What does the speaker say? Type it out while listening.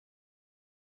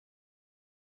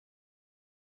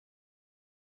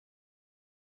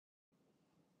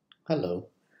Hello,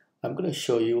 I'm going to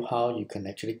show you how you can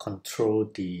actually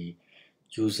control the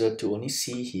user to only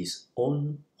see his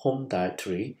own home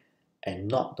directory and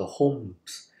not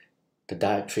the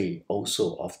directory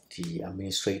also of the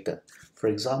administrator. For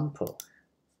example,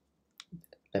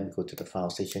 let me go to the file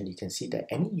station. You can see that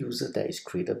any user that is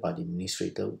created by the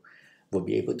administrator will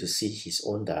be able to see his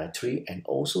own directory and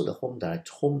also the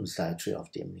home's directory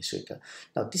of the administrator.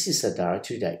 Now, this is a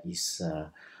directory that is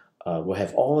will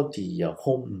have all the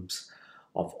homes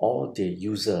of all the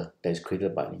user that is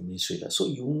created by the administrator. So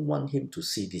you won't want him to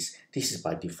see this. This is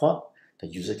by default. The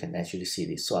user can actually see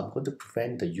this. So I'm going to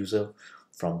prevent the user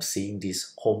from seeing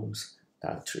this homes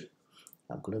directory.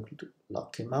 I'm going to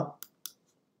lock him out.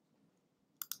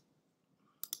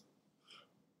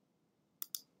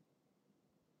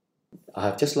 I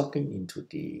have just logged in into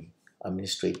the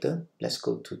administrator. Let's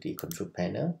go to the control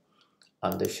panel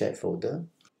under shared folder.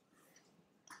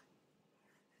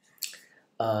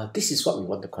 This is what we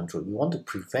want to control. We want to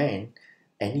prevent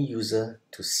any user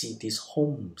to see this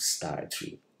homes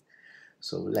directory.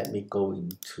 So let me go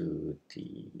into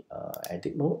the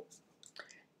edit mode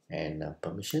and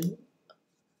permission.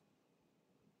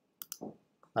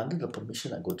 Under the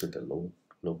permission, I go to the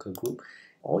local group.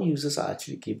 All users are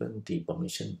actually given the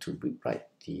permission to rewrite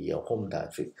the home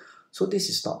directory. So this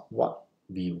is not what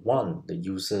we want the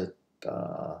user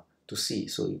to see.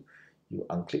 So you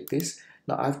unclick this.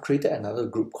 Now I've created another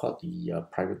group called the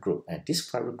private group, and this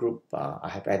private group I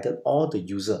have added all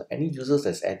the any users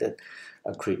that's added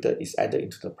created is added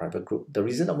into the private group. The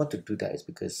reason I want to do that is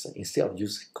because instead of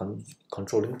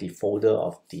controlling the folder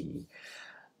of the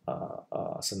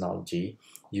Synology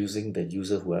using the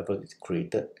user whoever is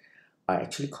created, I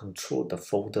actually control the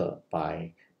folder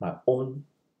by my own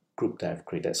group that I've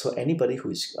created. So anybody who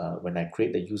is when I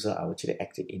create the user, I will actually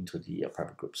add it into the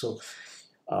private group. So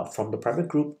from the private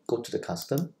group, go to the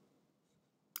custom.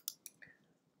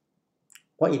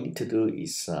 What you need to do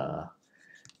is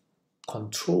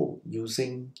control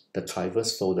using the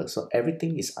traverse folder. So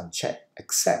everything is unchecked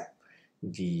except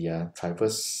the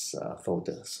traverse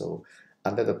folder. So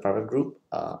under the private group,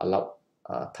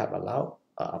 type allow,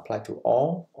 apply to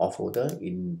all folder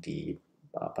in the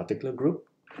particular group.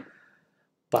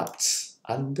 But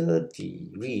under the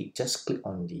read, just click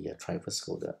on the traverse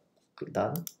folder. Click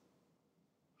done.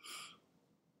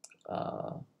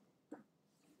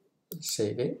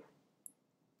 Save it,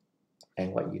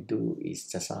 and what you do is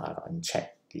just uncheck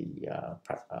the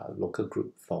local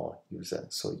group for user.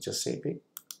 So you just save it,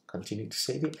 continue to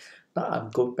save it. Now I'm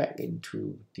going back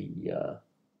into the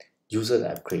user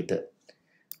that I've created.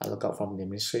 I log out from the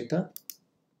administrator.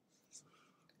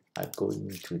 I go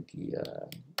into the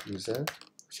user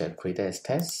which I've created as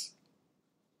test.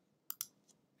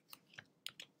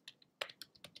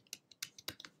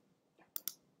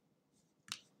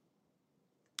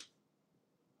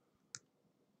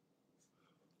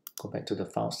 Go back to the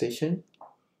file station,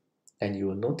 and you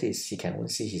will notice he can only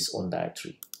see his own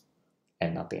directory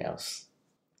and nothing else.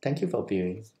 Thank you for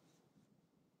viewing.